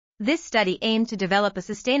This study aimed to develop a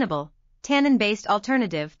sustainable, tannin-based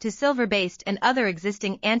alternative to silver-based and other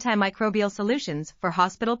existing antimicrobial solutions for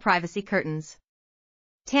hospital privacy curtains.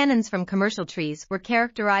 Tannins from commercial trees were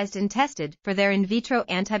characterized and tested for their in vitro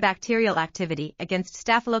antibacterial activity against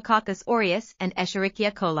Staphylococcus aureus and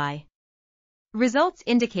Escherichia coli. Results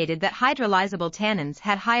indicated that hydrolyzable tannins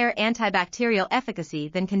had higher antibacterial efficacy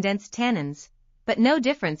than condensed tannins, but no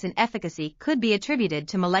difference in efficacy could be attributed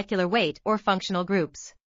to molecular weight or functional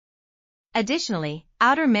groups. Additionally,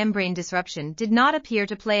 outer membrane disruption did not appear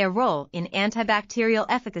to play a role in antibacterial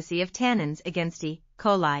efficacy of tannins against E.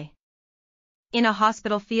 coli. In a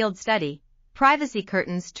hospital field study, privacy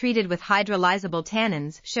curtains treated with hydrolyzable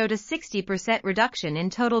tannins showed a 60% reduction in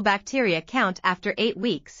total bacteria count after 8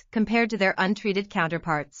 weeks compared to their untreated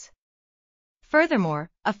counterparts. Furthermore,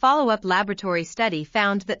 a follow-up laboratory study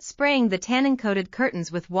found that spraying the tannin-coated curtains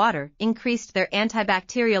with water increased their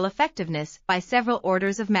antibacterial effectiveness by several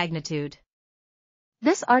orders of magnitude.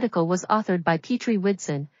 This article was authored by Petri,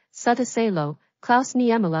 Widsten, Satu, Salo, Klaus,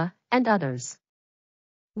 Niemelä, and others.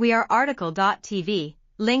 We are RTCLTV,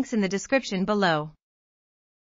 links in the description below.